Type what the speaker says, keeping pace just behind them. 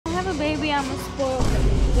have a baby, I'm a spoiled.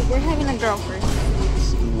 But we're having a girl first.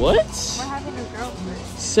 What? We're having a girl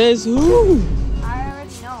first. Says who? I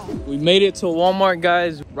already know. We made it to Walmart,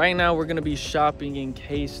 guys. Right now, we're gonna be shopping in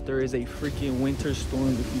case there is a freaking winter storm.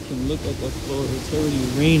 If you can look at the floor, it's already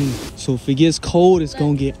raining. So if it gets cold, it's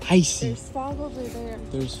gonna get icy. There's fog over there.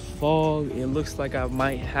 There's fog. It looks like it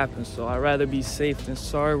might happen. So I'd rather be safe than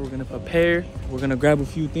sorry. We're gonna prepare. We're gonna grab a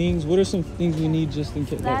few things. What are some things we need just in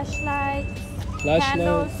case? Flashlights. Flashlight,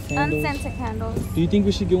 candles. Unscented candles. Do you think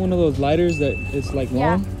we should get one of those lighters that it's like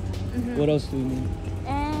long? Mm-hmm. What else do we need?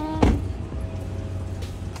 And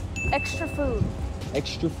extra food.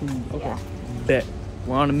 Extra food. Okay. Yeah. Bet.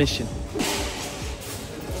 We're on a mission.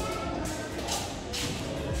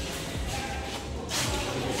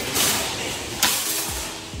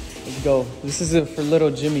 Let's go. This isn't for little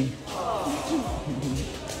Jimmy.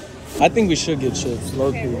 I think we should get chips. Low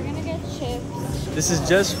Okay, key. we're gonna get chips. This is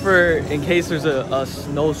just for in case there's a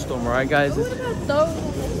snowstorm, right, guys? What about those in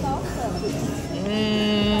the salsa?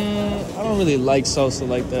 I don't really like salsa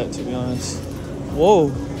like that, to be honest. Whoa.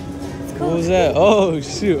 What was that? Oh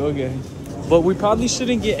shoot. Okay. But we probably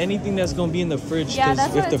shouldn't get anything that's gonna be in the fridge, Yeah,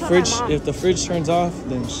 because if the fridge turns off,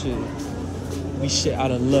 then shit, we shit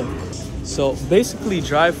out of luck. So basically,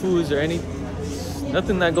 dry foods or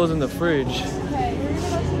nothing that goes in the fridge. Okay, we're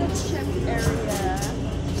gonna go to the chip area.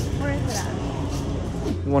 Where is it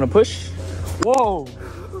at? You want to push? Whoa!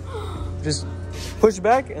 Just push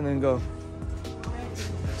back and then go.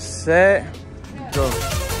 Set, go.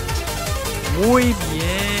 Muy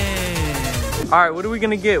bien. All right, what are we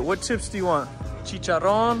gonna get? What chips do you want?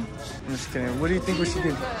 Chicharron? I'm just kidding. What do you think we should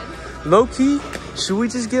get? Low key, should we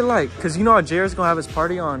just get like, cause you know how JR's gonna have his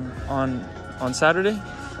party on Saturday?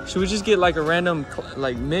 Should we just get like a random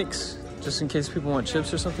like mix, just in case people want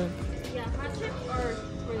chips or something? Yeah, hot chips or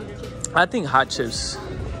regular chips? I think hot chips.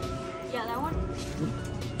 Yeah, that one?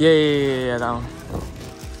 Yeah, that one.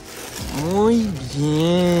 Muy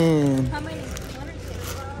bien. How many? One or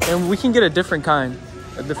two? And we can get a different kind.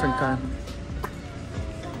 A different kind.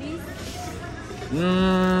 These?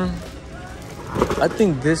 I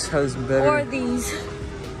think this has better. Or these?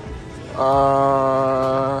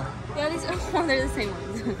 Uh. Yeah, these are, oh, they're the same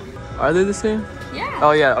ones. Are they the same? Yeah.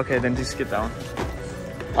 Oh yeah. Okay, then just get that one.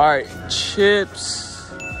 All right,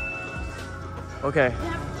 chips. Okay. We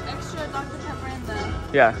have extra Dr. Pepper in the.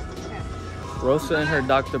 Yeah. Okay. Rosa and her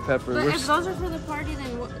Dr. Pepper. But if those are for the party,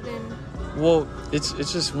 then Well, it's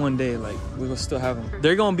just one day. Like we will still have them.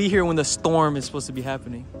 They're gonna be here when the storm is supposed to be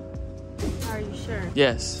happening. Are you sure?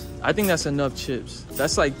 Yes. I think that's enough chips.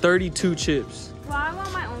 That's like 32 chips. Well, I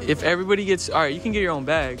want my own. If everybody gets, all right, you can get your own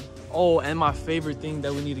bag. Oh, and my favorite thing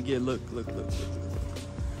that we need to get, look.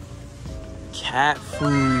 Cat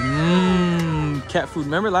food. Cat food.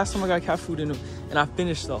 Remember last time I got cat food in them and I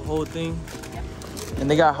finished the whole thing? Yep. And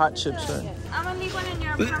they got hot chips, right? I'm gonna leave one in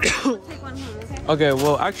your apartment. Take one home, okay? Okay,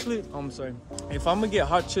 well, actually, I'm sorry. If I'm gonna get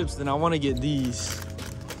hot chips, then I want to get these.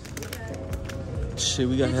 Okay. Shit,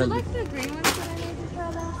 we got Did you hella. like the green ones that I made you try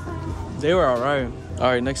last time? They were alright.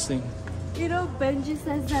 Alright, next thing. You know, Benji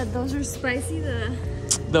says that those are spicy.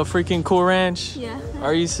 The freaking Cool Ranch? Yeah.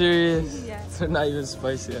 Are you serious? Yeah. They're not even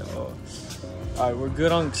spicy at all. Alright, we're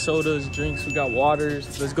good on sodas, drinks. We got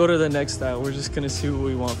waters. Let's go to the next aisle. We're just gonna see what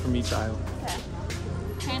we want from each aisle. Okay.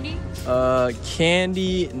 Candy?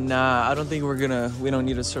 Candy, nah, I don't think we don't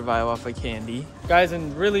need to survive off of candy. Guys,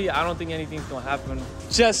 and really, I don't think anything's gonna happen.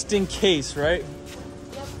 Just in case, right?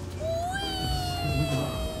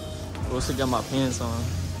 I also got my pants on.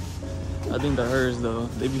 I think they're hers though.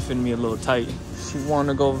 They be fitting me a little tight. She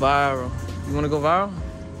wanna go viral. You wanna go viral?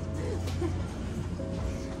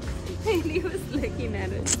 He was looking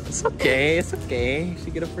at it. It's okay, it's okay.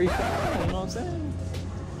 She get a free shot, you know what I'm saying?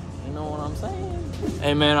 You know what I'm saying?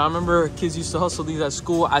 Hey man, I remember kids used to hustle these at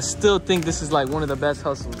school. I still think this is like one of the best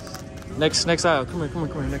hustles. Next aisle, come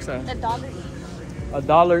here, next aisle. $1 each.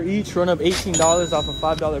 $1 each, run up $18 off a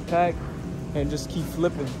 $5 pack, and just keep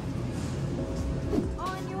flipping.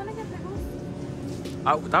 Oh, and you wanna get pickles?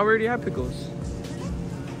 I thought we already had pickles.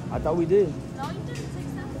 I thought we did. No, you didn't take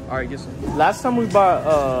some. All right, get some. Last time we bought,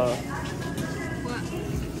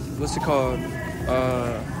 what's it called?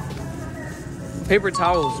 Paper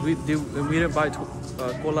towels. We didn't buy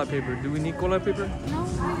cola paper. Do we need cola paper? No,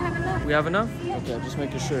 we have enough. We have enough? Yeah. Okay, just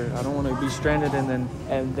making sure. I don't want to be stranded and then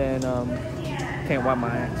can't wipe my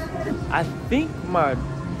hands. I think my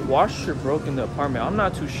washer broke in the apartment. I'm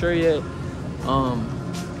not too sure yet.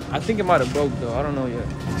 I think it might have broke though. I don't know yet.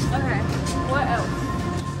 Okay. What else?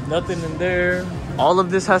 Nothing in there. All of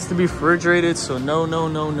this has to be refrigerated, so no. All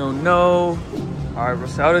right,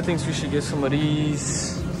 Rosada thinks we should get some of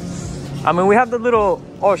these. I mean, we have the little.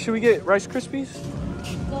 Oh, should we get Rice Krispies?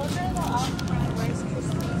 The Those are the off-brand Rice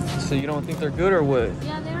Krispies. So you don't think they're good or what?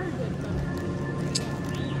 Yeah, they are good.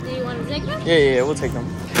 Do you want to take them? Yeah, we'll take them.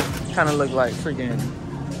 Kind of look like freaking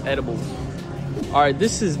edibles. All right,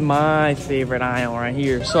 this is my favorite aisle right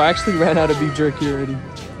here. So I actually ran out of beef jerky already.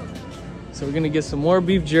 So we're gonna get some more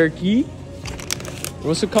beef jerky.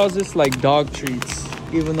 Rosa calls this like dog treats,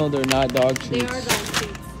 even though they're not dog treats. They are dog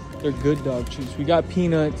treats. They're good dog treats. We got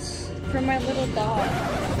peanuts. For my little dog.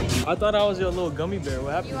 I thought I was your little gummy bear.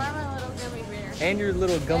 What happened? You are my little gummy bear. And your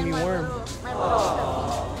little gummy worm. My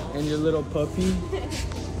little And your little puppy.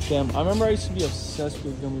 Damn, I remember I used to be obsessed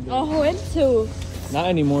with gummy bears. Oh, it too. Not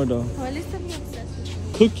anymore though. Oh, at least to be obsessed with you.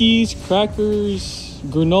 Cookies, crackers,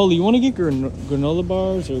 granola. You want to get granola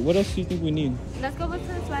bars or what else do you think we need? Let's go back to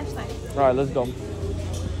the flashlight. All right, let's go. All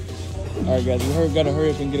right, guys, we gotta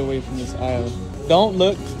hurry up and get away from this aisle. Don't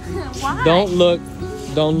look. Why? Don't look.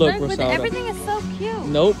 Don't look, Look, Rosada. everything is so cute.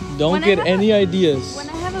 Nope, don't get any ideas. When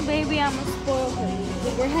I have a baby, I'm gonna spoil her.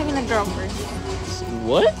 We're having a girl first.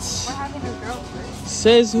 What? We're having a girl first.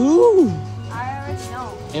 Says who? I already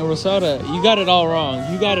know. And Rosada, you got it all wrong.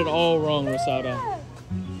 You got it all wrong, Rosada.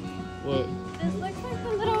 What? This looks like the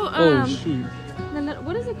little Oh shoot. the little,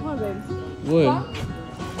 what is it called, babe? What?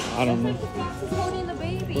 I don't know. The fox is holding the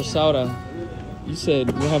baby. Rosada, you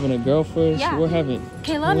said we're having a girl first. Yeah. We're having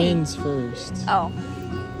Kehlani. twins first. Oh.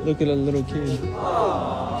 Look at a little kid.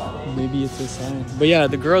 Maybe it's a sign. But yeah,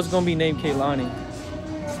 the girl's gonna be named Kehlani.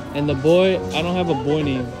 And the boy, I don't have a boy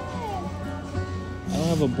name. I don't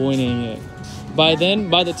have a boy name yet. By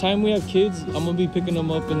the time we have kids, I'm gonna be picking them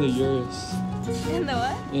up in the Urus. In the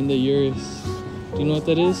what? In the Urus. Do you know what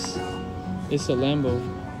that is? It's a Lambo.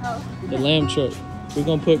 Oh. The Lamb truck. We're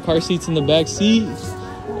gonna put car seats in the back seat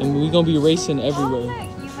and we're gonna be racing everywhere. Oh,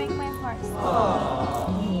 look, you make my heart stop.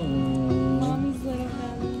 Mommy's little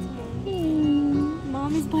Valentine.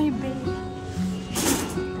 Mommy's my baby.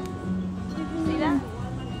 See that?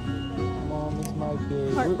 Mom is my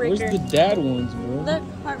baby. Heartbreaker. Where's the dad ones, bro? Look,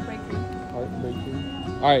 heartbreaker.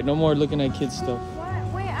 Heartbreaker. All right, no more looking at kids stuff.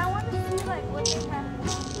 What? Wait, I want to see like what they have.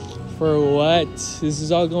 For what? This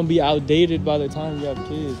is all gonna be outdated by the time you have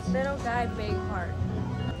kids. Little guy, big heart.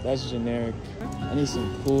 That's generic. I need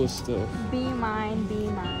some cool stuff. Be mine, be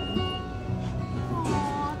mine.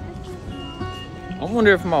 Aww, I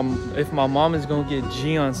wonder if my mom is gonna get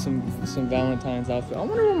G on some Valentine's outfit. I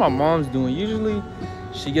wonder what my mom's doing. Usually,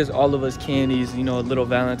 she gives all of us candies, you know, a little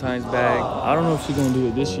Valentine's bag. I don't know if she's gonna do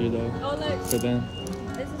it this year though. oh look, For them.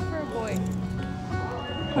 this is for a boy.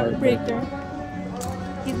 Heartbreaker.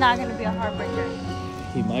 He's not gonna be a heartbreaker.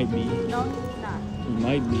 He might be. No, he's not. He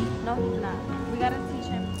might be. No, he's not. We gotta teach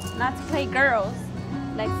him not to play girls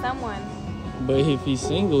like someone. But if he's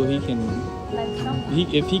single, he can. Like someone.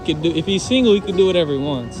 If he's single, he can do whatever he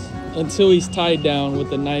wants until he's tied down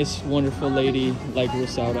with a nice, wonderful lady like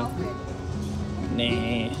Rosada.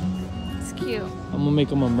 Nah. It's cute. I'm gonna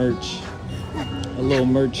make him a little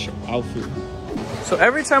merch outfit. So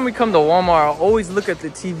every time we come to Walmart, I always look at the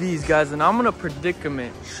TVs, guys, and I'm in a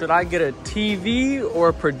predicament. Should I get a TV or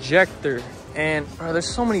a projector? And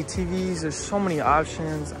there's so many TVs, there's so many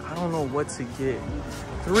options. I don't know what to get.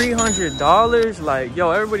 $300? Like,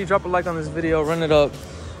 yo, everybody drop a like on this video, run it up.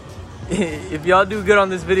 If y'all do good on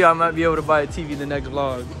this video, I might be able to buy a TV the next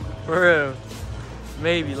vlog. For real.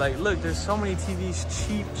 Maybe. Like, look, there's so many TVs.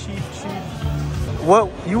 Cheap.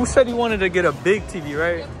 What? You said you wanted to get a big TV,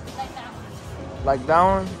 right? Like that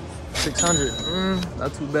one? 600.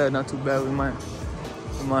 Not too bad. We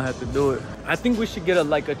might have to do it. I think we should get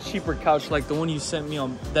a cheaper couch like the one you sent me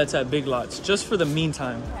on that's at Big Lots, just for the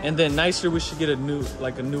meantime. And then nicer, we should get a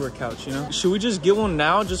newer couch, you know? Should we just get one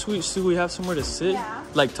now just so we have somewhere to sit? Yeah.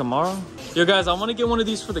 Like tomorrow? Yo guys, I want to get one of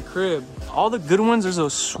these for the crib. All the good ones, there's a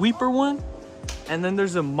sweeper one and then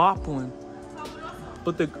there's a mop one.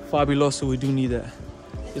 But the Fabuloso, we do need that.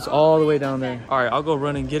 It's all the way down there. All right, I'll go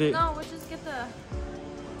run and get it. No, we'll just get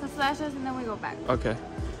the flashes and then we go back. Okay.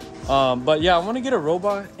 But yeah, I want to get a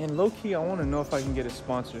robot, and low-key, I want to know if I can get it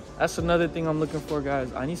sponsored. That's another thing I'm looking for,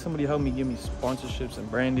 guys. I need somebody to help me give me sponsorships and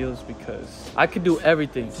brand deals because I could do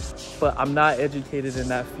everything, but I'm not educated in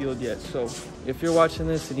that field yet. So if you're watching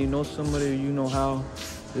this and you know somebody or you know how,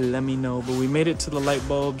 let me know. But we made it to the light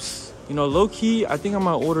bulbs. You know, low-key, I think I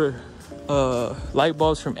might order light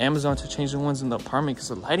bulbs from Amazon to change the ones in the apartment because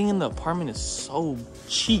the lighting in the apartment is so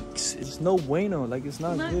cheeks. It's no bueno. Like, it's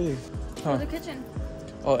not good. For the kitchen.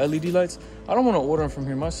 Oh, LED lights? I don't want to order them from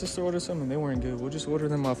here. My sister ordered some and they weren't good. We'll just order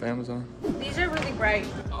them off Amazon. These are really bright.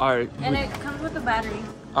 All right. And it comes with a battery.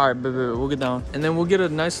 All right, baby, we'll get down. And then we'll get a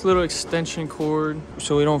nice little extension cord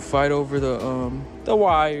so we don't fight over the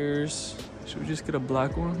wires. Should we just get a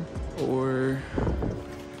black one? Or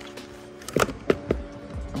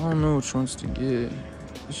I'm don't know which ones to get.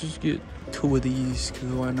 Let's just get 2 of these, cause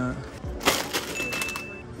why not?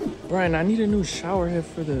 Brian, I need a new shower head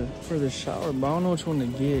for the shower, but I don't know which one to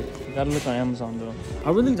get. I gotta look on Amazon though.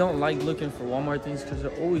 I really don't like looking for Walmart things because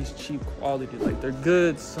they're always cheap quality. Like they're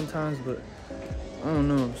good sometimes, but I don't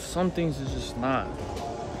know. Some things is just not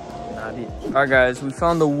it. All right, guys, we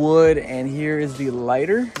found the wood, and here is the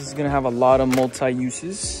lighter. This is gonna have a lot of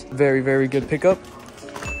multi-uses. Very, very good pickup.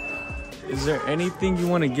 Is there anything you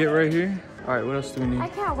want to get right here? All right, what else do we need? I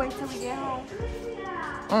can't wait till we get home.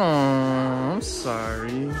 Oh, I'm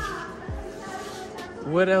sorry.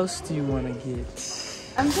 What else do you want to get?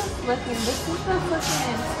 I'm just looking. This is the fucking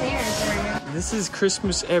stairs area. This is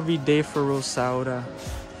Christmas every day for Rosaura.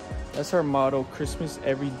 That's our motto, Christmas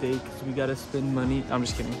every day, because we got to spend money. I'm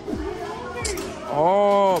just kidding.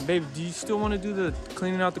 Oh, babe, do you still want to do the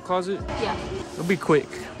cleaning out the closet? Yeah. It'll be quick.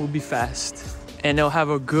 We'll be fast. And they'll have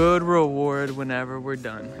a good reward whenever we're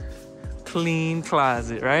done. Clean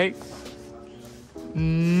closet, right?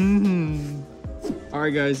 All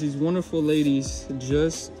right, guys, these wonderful ladies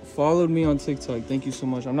just followed me on TikTok. Thank you so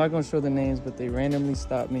much. I'm not gonna show the names, but they randomly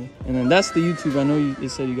stopped me. And then that's the YouTube. I know it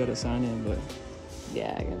said you gotta sign in, but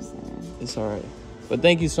Yeah, I gotta sign in. it's all right. But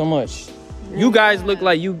thank you so much. You guys look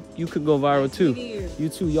like you could go viral too. You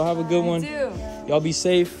too. Y'all have a good one. Y'all be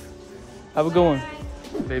safe. Have a good one.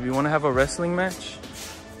 Baby, you wanna have a wrestling match?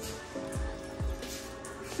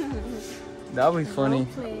 That'll be funny.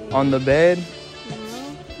 On the bed.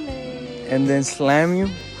 And then slam you.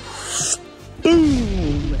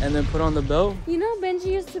 Boom! And then put on the belt. You know,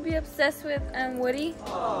 Benji used to be obsessed with Woody.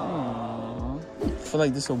 Aww. I feel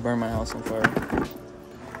like this will burn my house on fire.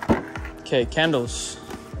 Okay, candles.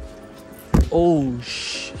 Oh,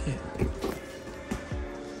 shit.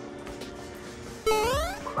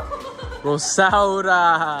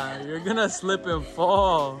 Rosaura, you're gonna slip and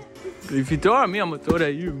fall. If you throw at me, I'm gonna throw it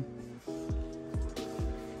at you.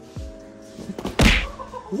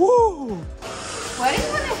 Woo! Why do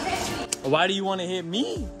you want to hit me? Why do you want to hit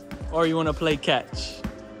me? Or you want to play catch?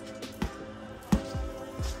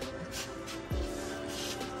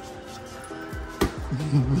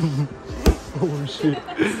 Oh, shit.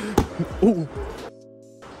 Ooh.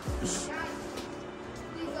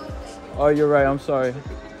 Oh, you're right. I'm sorry.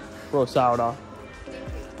 Rosaura.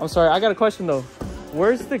 I'm sorry. I got a question, though.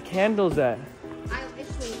 Where's the candles at?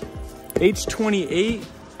 H28?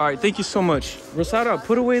 All right, thank you so much. Rosaura,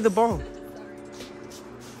 put away the ball.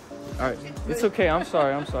 All right, it's okay. I'm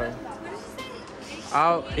sorry.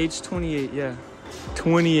 I'll H28, yeah.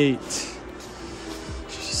 28.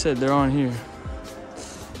 She said they're on here.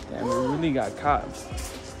 Damn, we really got caught.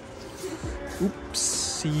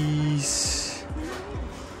 Oopsies.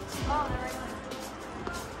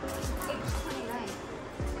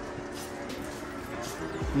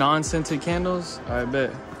 Non-scented candles? I bet.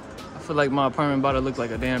 I feel like my apartment about to look like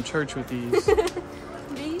a damn church with these.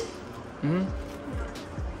 These? Hmm?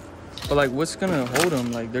 But like, what's gonna hold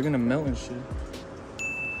them? Like, they're gonna melt and shit.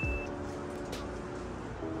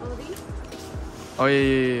 All these? Oh,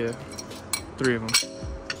 yeah. 3 of them.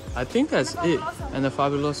 I think that's it. And the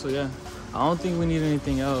Fabuloso, yeah. I don't think we need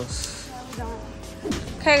anything else. No, we don't.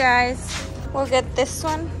 Okay, guys. We'll get this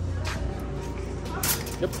one.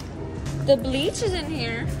 Yep. The bleach is in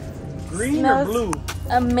here. Green or blue?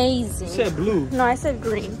 Amazing. You said blue. No, I said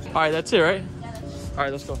green. All right, that's it, right? All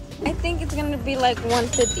right, let's go. I think it's gonna be like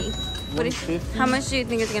 150. What is, 150? how much do you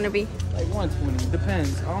think it's gonna be? Like 120.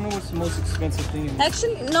 Depends. I don't know what's the most expensive thing.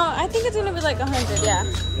 Actually, no, I think it's gonna be like 100, yeah.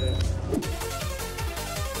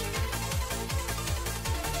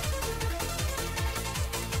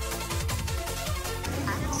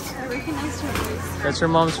 I recognize her voice. That's your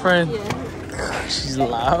mom's friend? Yeah. She's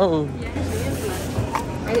loud. Yeah, she is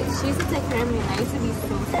loud. She used to take care of me and I used to be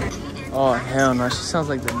so scared. Oh, hell no. She sounds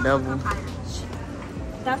like the devil.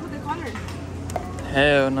 That's what they call her.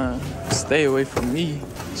 Hell no. Stay away from me.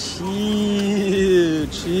 Chill.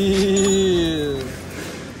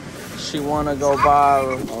 She wanna go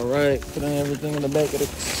viral. All right, putting everything in the back of the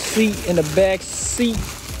seat, in the back seat.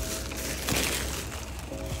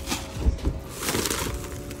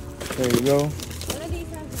 There you go. What are these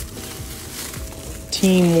have?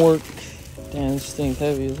 Teamwork. Damn, this thing's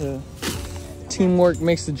heavy as hell. Teamwork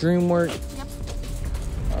makes the dream work. Yep.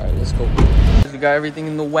 All right, let's go. We got everything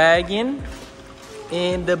in the wagon.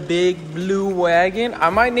 In the big blue wagon. I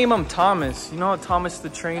might name him Thomas. You know how Thomas the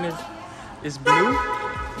train is blue?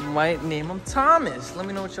 Might name him Thomas. Let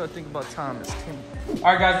me know what y'all think about Thomas. All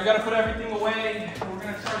right, guys, we gotta put everything away. We're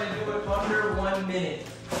gonna try to do it under 1 minute.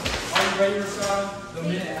 Are you ready, Rashad? The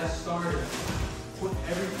minute has started. Put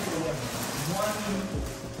everything away. 1 minute.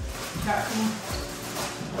 Cat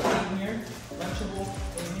food in here. Lunchable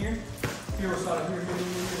in here. Here, Rosada, here.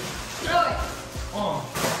 Throw it.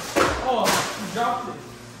 Oh, you dropped it.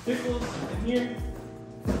 Pickles in here.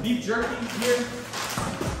 Beef jerky here.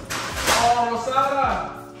 Oh, Rosada.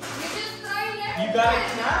 You're just throwing everything. You gotta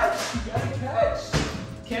catch.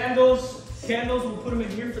 Candles, we'll put them in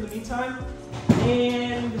here for the meantime.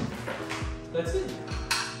 And that's it.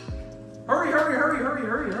 Hurry.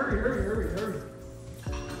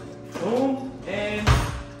 Boom, and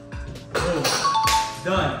boom.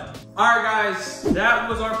 Done. All right, guys, that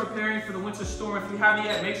was our preparing for the winter storm. If you haven't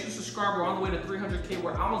yet, make sure to subscribe. We're on the way to 300K.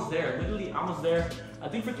 We're almost there, literally almost there. I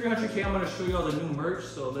think for 300K, I'm gonna show you all the new merch,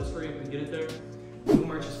 so let's hurry up and get it there. The new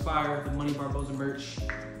merch is fire, the Money Barbosa merch.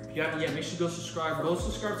 If you haven't yet, make sure to go subscribe. Go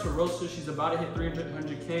subscribe to Rosa. She's about to hit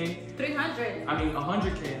 300K. 300. I mean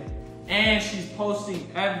 100K. And she's posting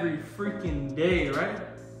every freaking day, right?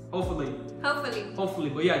 Hopefully.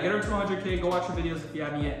 But yeah, get her to 100K. Go watch her videos if you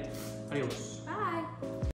haven't yet. Adios.